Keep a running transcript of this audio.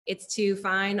It's to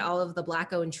find all of the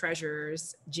Black-owned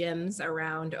treasures, gems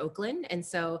around Oakland. And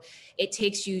so it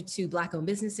takes you to Black-owned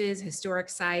businesses, historic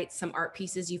sites, some art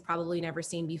pieces you've probably never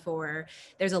seen before.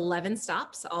 There's 11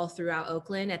 stops all throughout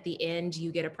Oakland. At the end,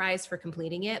 you get a prize for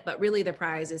completing it, but really the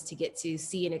prize is to get to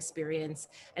see and experience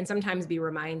and sometimes be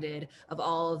reminded of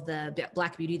all of the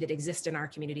Black beauty that exists in our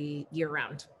community year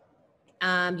round.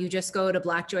 You just go to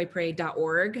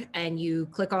blackjoyparade.org and you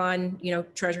click on,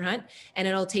 treasure hunt, and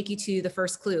it'll take you to the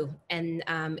first clue. And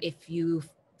if you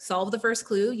solve the first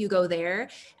clue, you go there,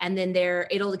 and then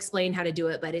it'll explain how to do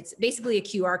it. But it's basically a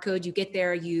QR code. You get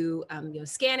there, you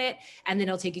scan it, and then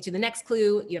it'll take you to the next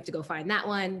clue. You have to go find that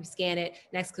one, scan it,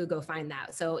 next clue, go find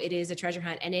that. So it is a treasure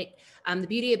hunt, and the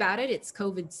beauty about it, it's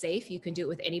COVID safe. You can do it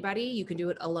with anybody. You can do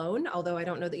it alone, although I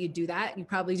don't know that you'd do that. You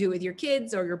probably do it with your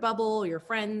kids or your bubble or your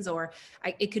friends, or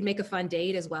it could make a fun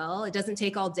date as well. It doesn't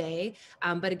take all day,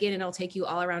 but again, it'll take you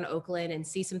all around Oakland and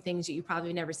see some things that you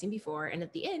probably never seen before. And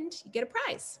at the end, you get a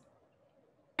prize.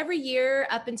 Every year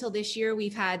up until this year,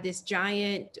 we've had this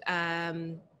giant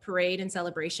parade and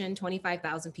celebration,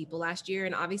 25,000 people last year.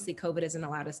 And obviously COVID hasn't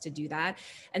allowed us to do that.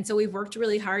 And so we've worked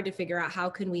really hard to figure out how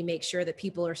can we make sure that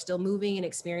people are still moving and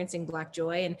experiencing Black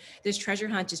joy. And this treasure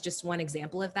hunt is just one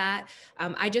example of that.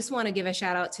 I just want to give a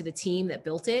shout out to the team that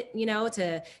built it,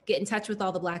 to get in touch with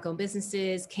all the Black-owned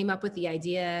businesses, came up with the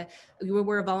idea.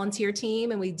 We're a volunteer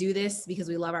team and we do this because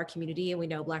we love our community and we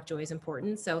know Black joy is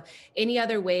important. So any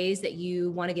other ways that you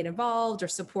want to get involved or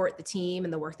support the team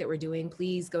and the work that we're doing,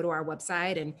 please go to our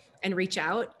website and reach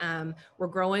out. We're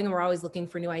growing and we're always looking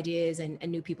for new ideas and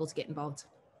new people to get involved.